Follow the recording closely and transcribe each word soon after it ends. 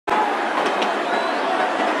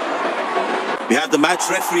We have the match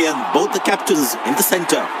referee and both the captains in the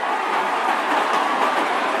centre.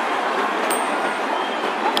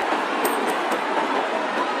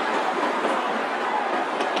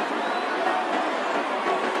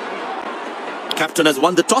 Captain has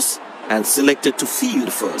won the toss and selected to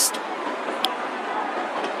field first.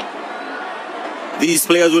 These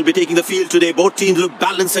players will be taking the field today. Both teams look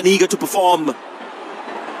balanced and eager to perform.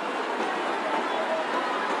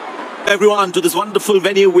 Everyone, to this wonderful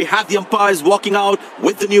venue, we have the umpires walking out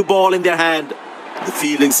with the new ball in their hand. The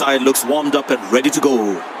fielding side looks warmed up and ready to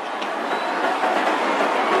go.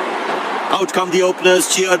 Out come the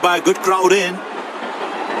openers, cheered by a good crowd in.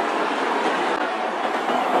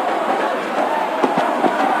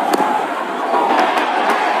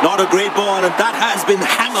 Not a great ball, and that has been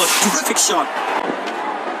hammered. Terrific shot.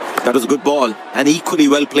 That was a good ball and equally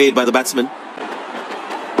well played by the batsman.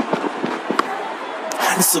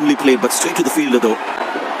 Handsomely played, but straight to the fielder though.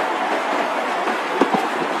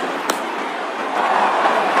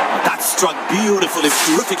 That struck beautifully.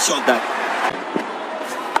 Terrific shot that.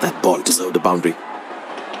 That ball deserved a boundary.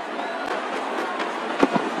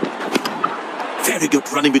 Very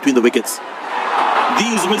good running between the wickets.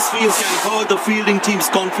 These misfields can hurt the fielding team's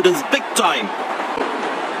confidence big time.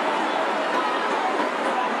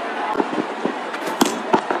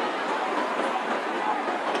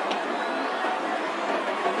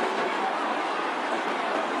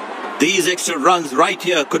 These extra runs right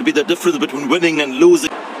here could be the difference between winning and losing.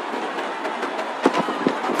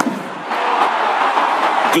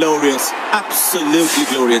 Glorious. Absolutely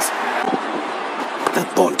glorious.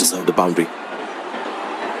 That ball deserved a boundary.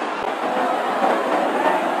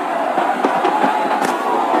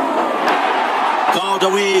 Carved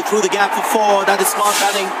away through the gap for 4. That is smart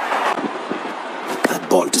batting. That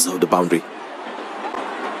ball deserved a boundary.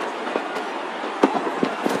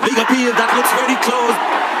 Big appeal. That looks very close.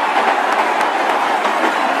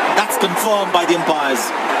 That's confirmed by the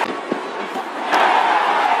umpires.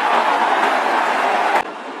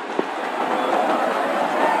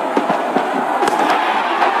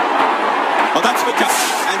 Oh, that's wicket.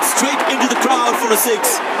 And straight into the crowd for a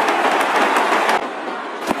 6.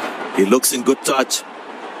 He looks in good touch.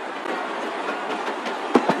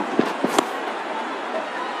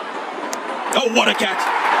 Oh, what a catch.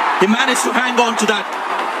 He managed to hang on to that.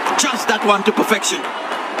 Just that one to perfection.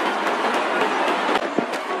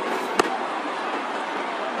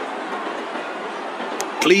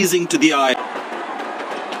 Pleasing to the eye.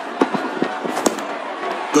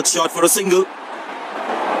 Good shot for a single.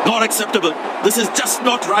 Not acceptable. This is just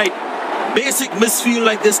not right. Basic misfield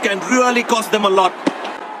like this can really cost them a lot.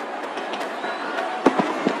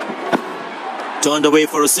 Turned away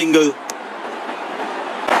for a single.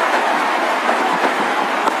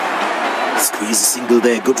 Squeeze a single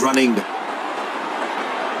there. Good running.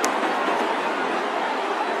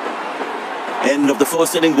 End of the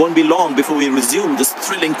first inning won't be long before we resume this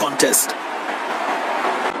thrilling contest.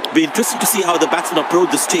 Be interesting to see how the batsmen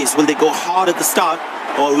approach this chase. Will they go hard at the start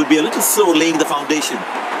or will be a little slow laying the foundation?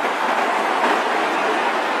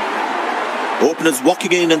 Openers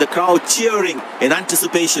walking in and the crowd cheering in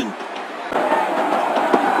anticipation.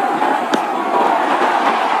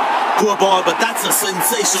 Poor ball, but that's a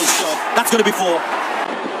sensational shot. That's going to be 4.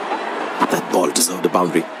 That ball deserved a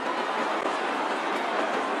boundary.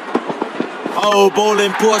 Oh,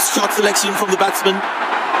 bowling, poor shot selection from the batsman.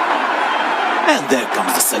 And there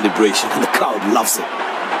comes the celebration and the crowd loves it.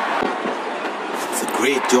 It's a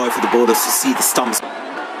great joy for the bowlers to see the stumps.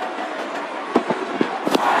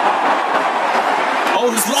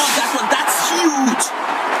 Oh, he's lost that one. That's huge.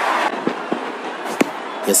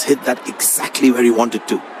 He has hit that exactly where he wanted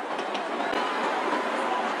to.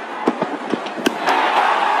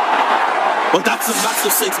 Well, that's a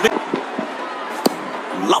massive 6.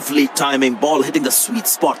 Lovely timing, ball hitting the sweet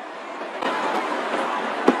spot.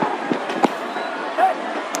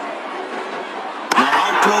 Now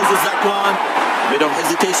how close is that one? Bit of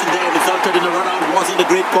hesitation there, resulted in a run out. Wasn't a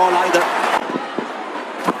great call either.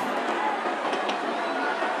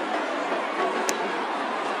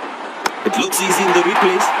 It looks easy in the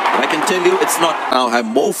replays, but I can tell you it's not. Now have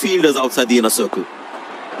more fielders outside the inner circle.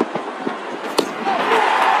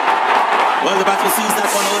 Well, the batsman sees that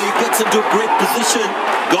one early, gets into a great position.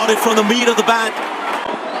 Got it from the meat of the bat.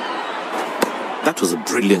 That was a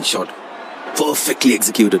brilliant shot. Perfectly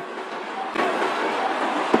executed.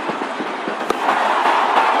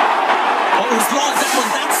 Oh, he's lost that one.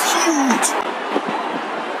 That's huge.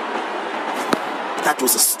 That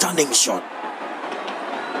was a stunning shot.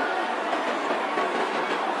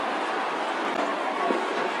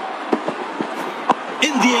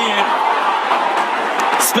 In the air.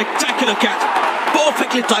 Spectacular catch.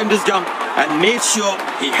 Perfectly timed his jump and made sure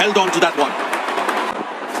he held on to that one.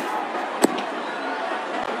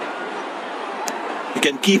 He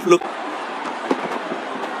can keep look.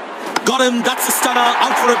 Got him, that's a stunner,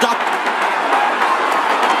 out for a duck.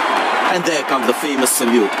 And there comes the famous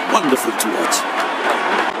salute. Wonderful to watch.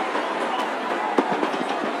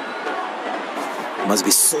 Must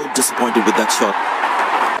be so disappointed with that shot.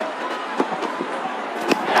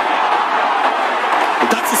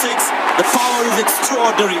 That's a six. The power is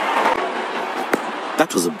extraordinary.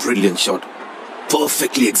 That was a brilliant shot.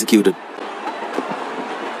 Perfectly executed.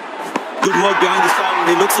 Good work behind the stump.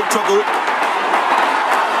 He looks in trouble.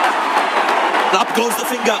 Up goes the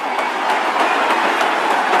finger.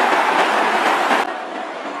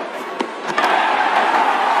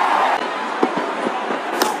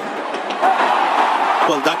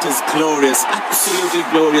 Well, that is glorious. Absolutely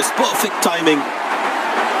glorious. Perfect timing.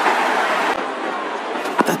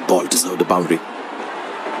 That ball deserved a boundary.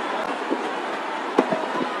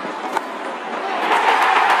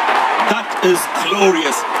 That is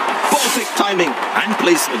glorious. Perfect timing and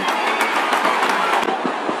placement.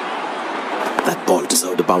 That ball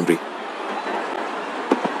deserved a boundary.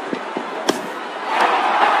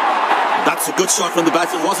 That's a good shot from the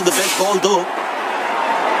batsman. Wasn't the best ball though.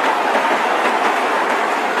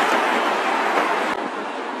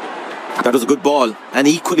 That was a good ball and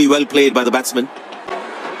equally well played by the batsman.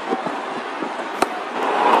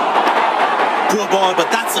 Poor ball,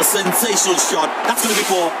 but that's a sensational shot. That's going to be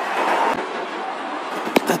four.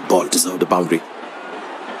 That ball deserved a boundary.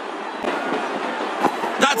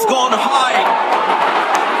 That's gone high.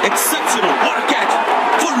 Exceptional. What a catch.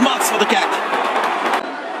 Full marks for the catch.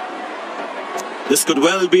 This could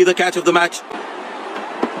well be the catch of the match.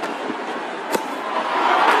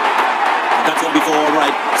 That's going to be four, all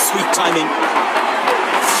right. Sweet timing.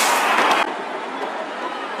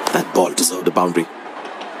 That ball deserved a boundary.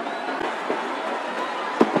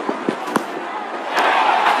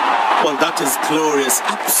 Well, that is glorious.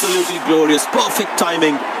 Absolutely glorious. Perfect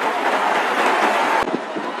timing.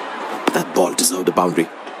 That ball deserved a boundary.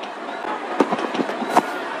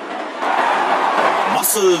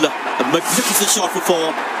 Muscle. A magnificent shot for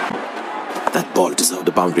four. That ball deserved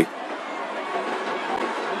a boundary.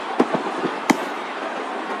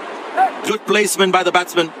 Good placement by the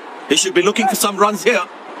batsman. He should be looking for some runs here.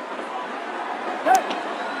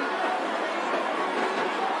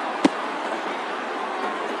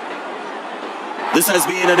 This has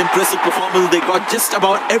been an impressive performance. They got just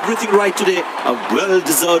about everything right today. A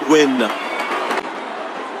well-deserved win.